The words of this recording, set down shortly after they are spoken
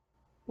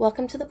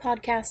Welcome to the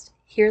podcast,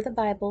 Hear the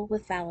Bible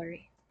with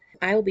Valerie.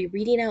 I will be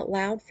reading out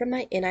loud from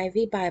my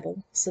NIV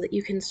Bible so that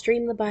you can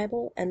stream the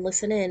Bible and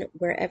listen in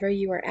wherever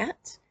you are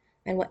at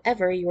and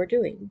whatever you are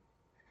doing.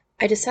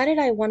 I decided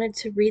I wanted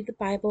to read the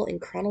Bible in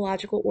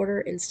chronological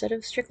order instead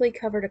of strictly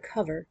cover to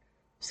cover,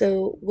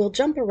 so we'll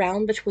jump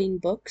around between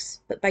books,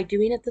 but by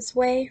doing it this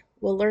way,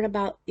 we'll learn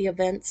about the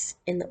events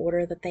in the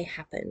order that they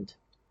happened.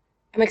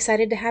 I'm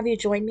excited to have you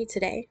join me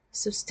today,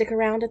 so stick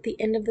around at the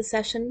end of the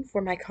session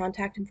for my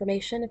contact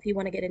information if you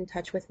want to get in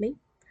touch with me.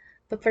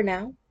 But for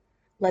now,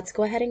 let's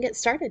go ahead and get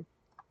started.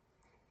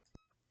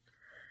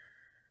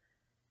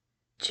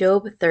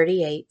 Job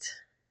 38.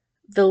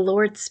 The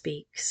Lord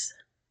speaks.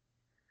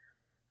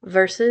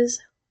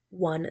 Verses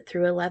 1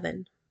 through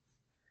 11.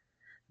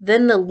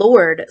 Then the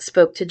Lord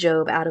spoke to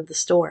Job out of the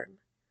storm.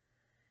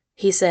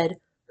 He said,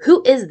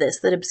 "Who is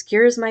this that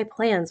obscures my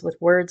plans with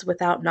words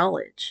without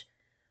knowledge?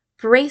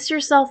 Brace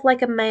yourself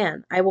like a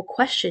man. I will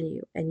question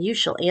you, and you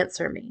shall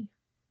answer me.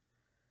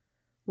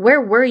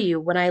 Where were you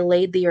when I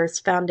laid the earth's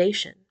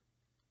foundation?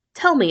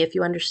 Tell me if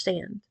you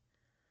understand.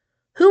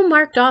 Who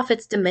marked off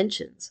its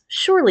dimensions?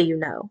 Surely you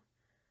know.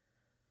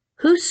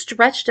 Who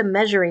stretched a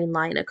measuring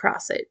line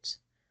across it?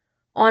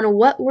 On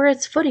what were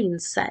its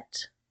footings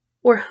set?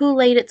 Or who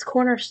laid its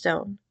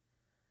cornerstone?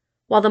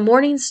 While the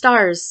morning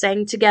stars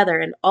sang together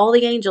and all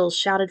the angels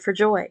shouted for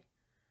joy.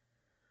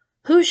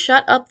 Who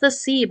shut up the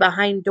sea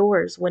behind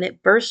doors when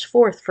it burst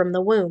forth from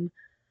the womb?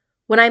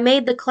 When I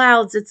made the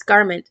clouds its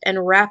garment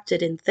and wrapped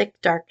it in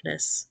thick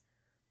darkness?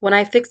 When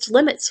I fixed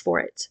limits for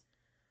it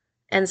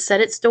and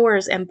set its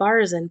doors and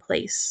bars in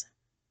place?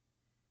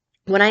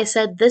 When I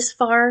said, this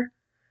far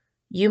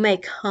you may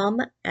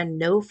come and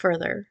no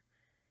further.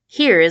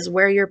 Here is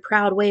where your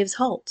proud waves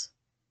halt."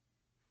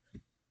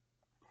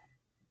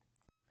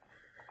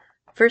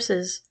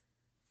 Verses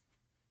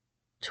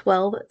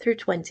 12 through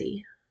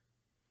 20.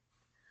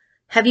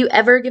 Have you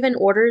ever given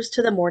orders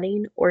to the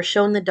morning, or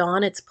shown the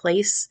dawn its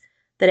place,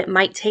 that it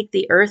might take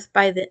the earth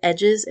by the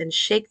edges and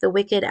shake the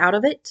wicked out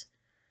of it?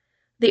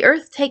 The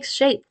earth takes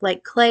shape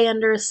like clay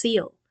under a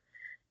seal.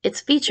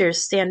 Its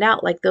features stand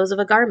out like those of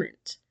a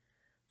garment.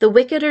 The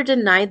wicked are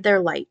denied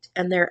their light,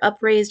 and their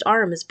upraised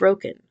arm is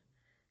broken.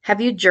 Have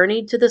you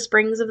journeyed to the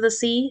springs of the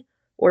sea,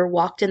 or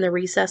walked in the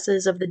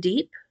recesses of the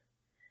deep?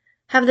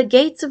 Have the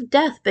gates of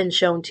death been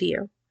shown to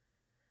you?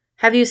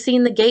 Have you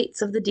seen the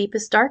gates of the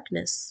deepest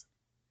darkness?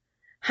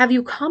 Have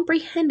you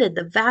comprehended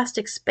the vast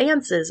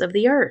expanses of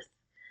the earth?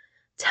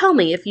 Tell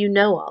me if you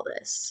know all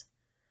this.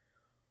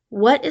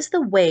 What is the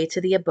way to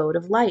the abode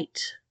of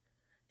light?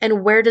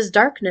 And where does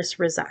darkness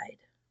reside?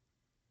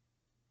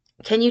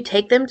 Can you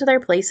take them to their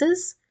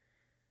places?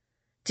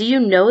 Do you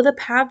know the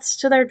paths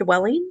to their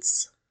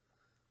dwellings?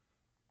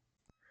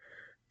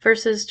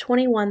 Verses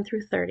 21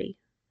 through 30.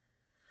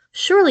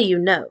 Surely you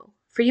know,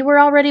 for you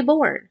were already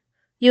born.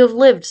 You have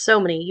lived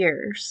so many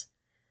years.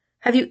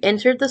 Have you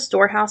entered the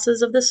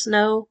storehouses of the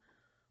snow,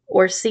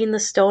 or seen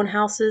the stone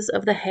houses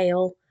of the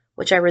hail,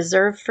 which I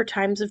reserved for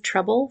times of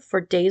trouble,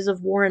 for days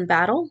of war and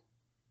battle?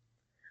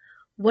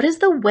 What is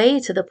the way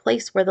to the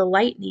place where the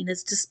lightning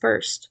is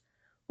dispersed,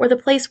 or the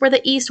place where the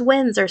east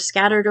winds are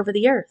scattered over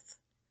the earth?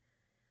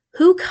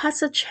 Who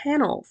cuts a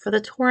channel for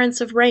the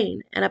torrents of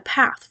rain, and a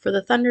path for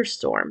the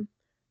thunderstorm,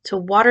 to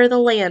water the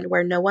land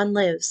where no one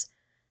lives,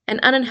 an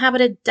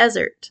uninhabited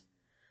desert,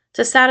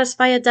 to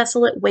satisfy a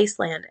desolate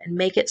wasteland and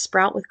make it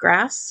sprout with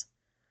grass?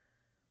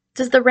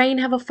 Does the rain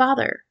have a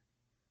father?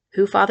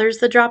 Who fathers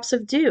the drops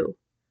of dew?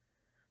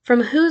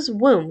 From whose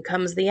womb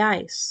comes the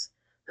ice?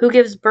 Who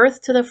gives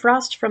birth to the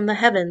frost from the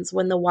heavens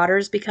when the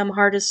waters become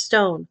hard as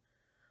stone,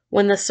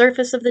 when the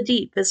surface of the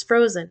deep is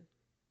frozen?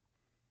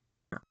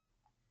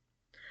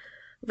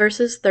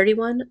 Verses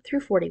 31 through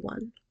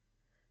 41.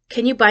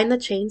 Can you bind the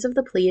chains of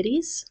the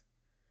Pleiades?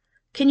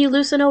 Can you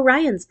loosen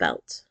Orion's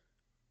belt?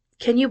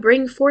 Can you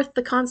bring forth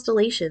the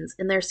constellations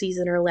in their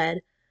season or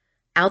led,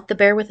 out the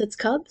bear with its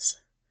cubs?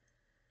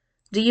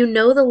 Do you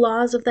know the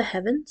laws of the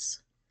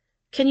heavens?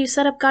 Can you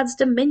set up God's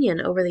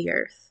dominion over the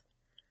earth?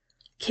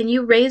 Can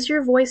you raise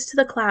your voice to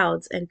the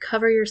clouds and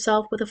cover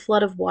yourself with a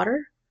flood of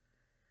water?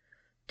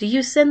 Do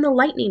you send the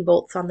lightning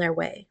bolts on their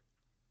way?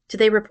 Do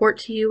they report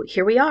to you,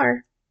 "Here we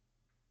are"?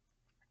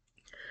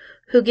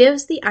 Who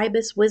gives the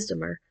ibis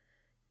wisdom, or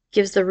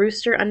gives the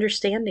rooster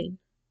understanding?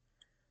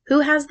 Who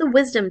has the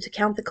wisdom to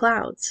count the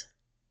clouds?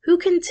 Who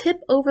can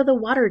tip over the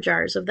water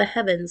jars of the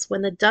heavens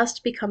when the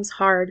dust becomes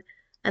hard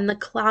and the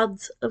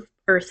clouds of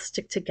earth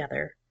stick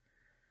together?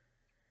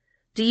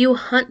 Do you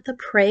hunt the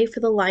prey for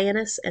the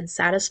lioness and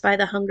satisfy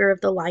the hunger of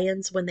the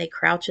lions when they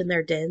crouch in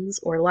their dens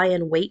or lie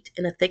in wait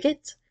in a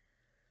thicket?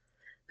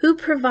 Who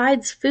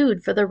provides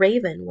food for the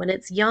raven when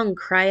its young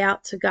cry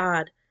out to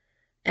God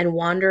and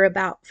wander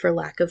about for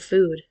lack of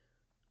food?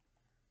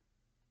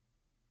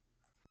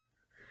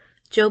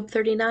 Job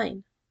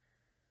 39,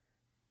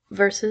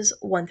 verses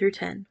 1 through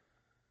 10.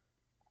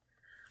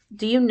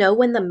 Do you know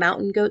when the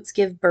mountain goats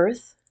give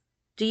birth?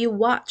 Do you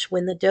watch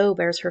when the doe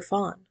bears her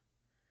fawn?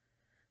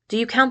 Do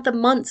you count the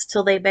months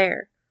till they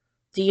bear?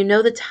 Do you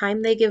know the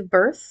time they give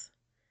birth?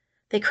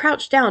 They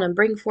crouch down and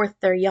bring forth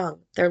their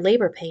young. Their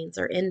labor pains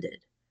are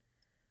ended.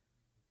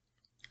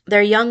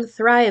 Their young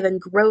thrive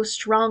and grow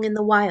strong in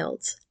the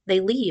wilds. They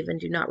leave and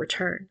do not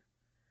return.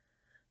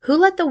 Who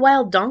let the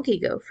wild donkey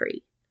go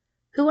free?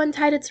 Who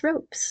untied its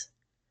ropes?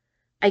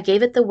 I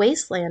gave it the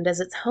wasteland as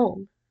its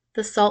home,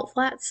 the salt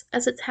flats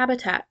as its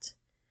habitat.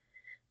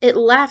 It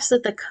laughs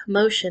at the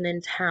commotion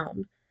in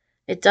town.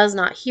 It does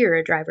not hear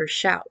a driver's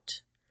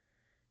shout.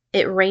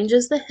 It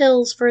ranges the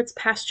hills for its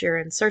pasture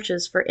and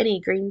searches for any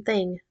green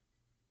thing.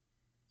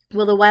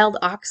 Will the wild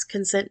ox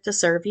consent to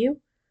serve you?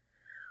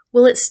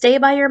 Will it stay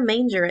by your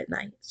manger at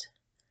night?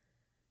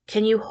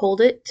 Can you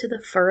hold it to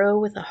the furrow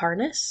with a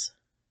harness?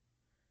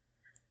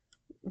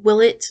 Will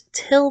it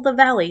till the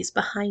valleys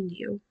behind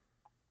you?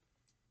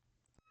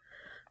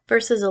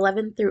 Verses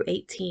 11 through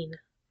 18.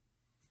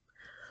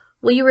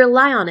 Will you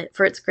rely on it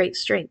for its great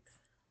strength?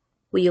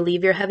 Will you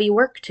leave your heavy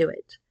work to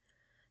it?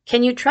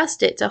 Can you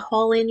trust it to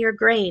haul in your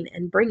grain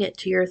and bring it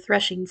to your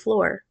threshing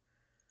floor?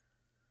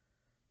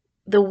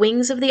 The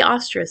wings of the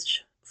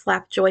ostrich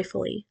flap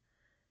joyfully,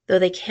 though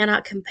they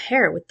cannot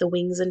compare with the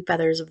wings and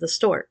feathers of the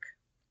stork.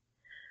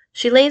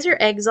 She lays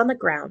her eggs on the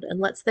ground and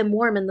lets them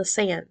warm in the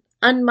sand,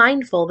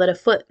 unmindful that a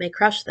foot may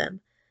crush them,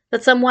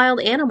 that some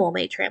wild animal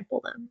may trample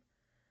them.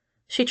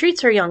 She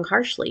treats her young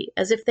harshly,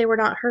 as if they were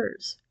not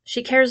hers.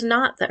 She cares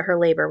not that her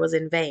labor was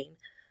in vain,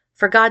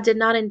 for God did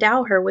not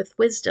endow her with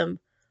wisdom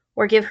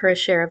or give her a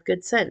share of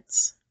good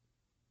sense.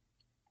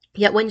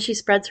 Yet when she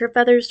spreads her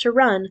feathers to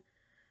run,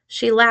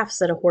 she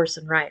laughs at a horse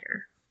and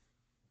rider.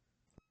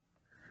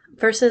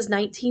 Verses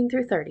 19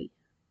 through 30.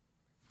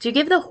 Do you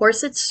give the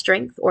horse its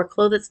strength, or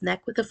clothe its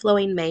neck with a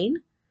flowing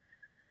mane?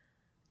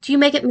 Do you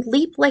make it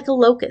leap like a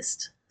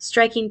locust,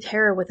 striking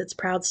terror with its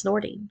proud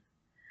snorting?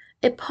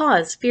 It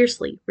paws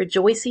fiercely,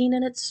 rejoicing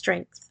in its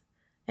strength,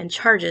 and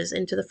charges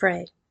into the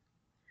fray.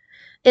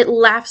 It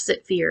laughs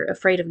at fear,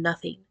 afraid of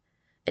nothing.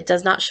 It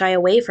does not shy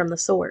away from the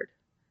sword.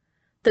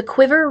 The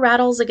quiver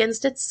rattles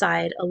against its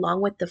side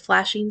along with the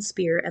flashing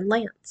spear and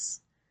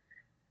lance.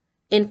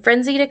 In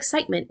frenzied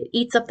excitement, it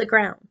eats up the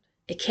ground.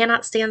 It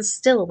cannot stand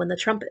still when the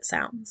trumpet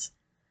sounds.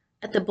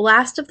 At the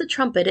blast of the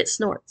trumpet it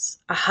snorts.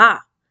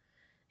 Aha!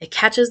 It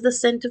catches the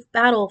scent of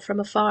battle from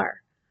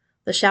afar,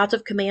 the shout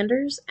of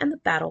commanders and the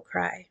battle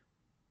cry.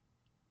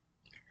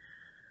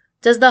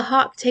 Does the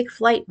hawk take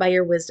flight by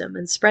your wisdom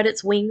and spread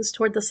its wings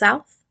toward the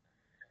south?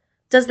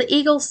 Does the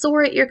eagle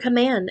soar at your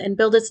command and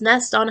build its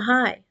nest on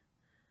high?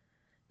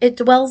 It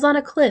dwells on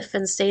a cliff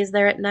and stays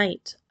there at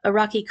night. A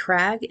rocky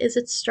crag is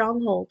its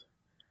stronghold.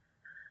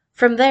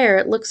 From there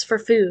it looks for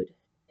food.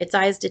 Its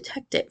eyes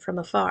detect it from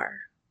afar.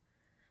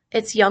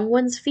 Its young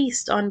ones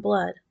feast on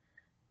blood,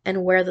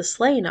 and where the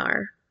slain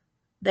are,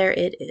 there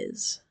it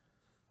is.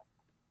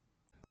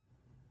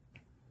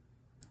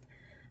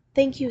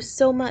 Thank you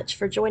so much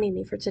for joining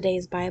me for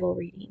today's Bible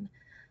reading.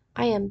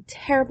 I am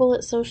terrible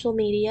at social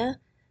media.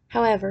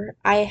 However,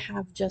 I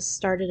have just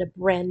started a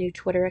brand new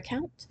Twitter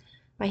account.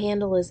 My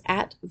handle is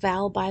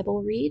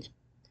 @ValBibleRead.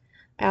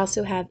 I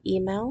also have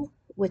email,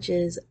 which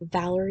is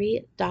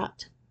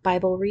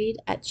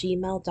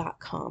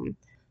valerie.bibleread@gmail.com.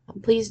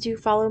 Please do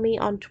follow me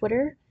on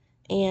Twitter,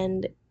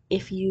 and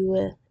if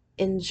you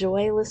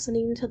enjoy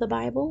listening to the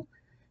Bible,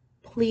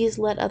 please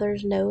let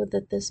others know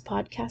that this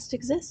podcast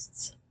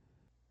exists.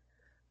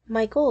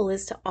 My goal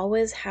is to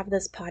always have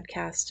this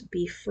podcast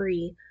be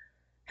free.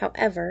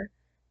 However,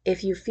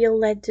 if you feel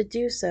led to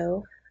do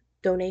so,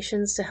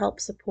 donations to help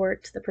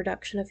support the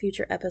production of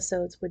future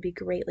episodes would be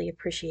greatly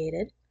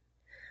appreciated.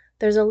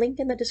 There's a link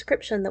in the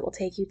description that will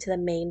take you to the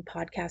main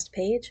podcast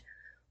page,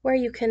 where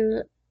you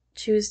can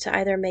choose to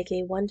either make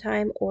a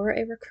one-time or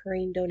a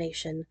recurring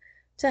donation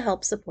to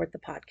help support the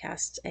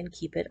podcast and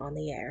keep it on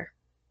the air.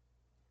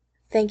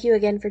 Thank you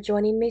again for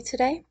joining me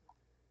today.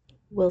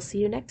 We'll see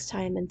you next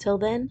time. Until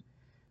then,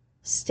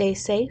 stay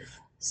safe,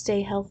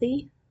 stay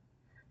healthy,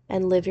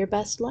 and live your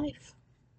best life.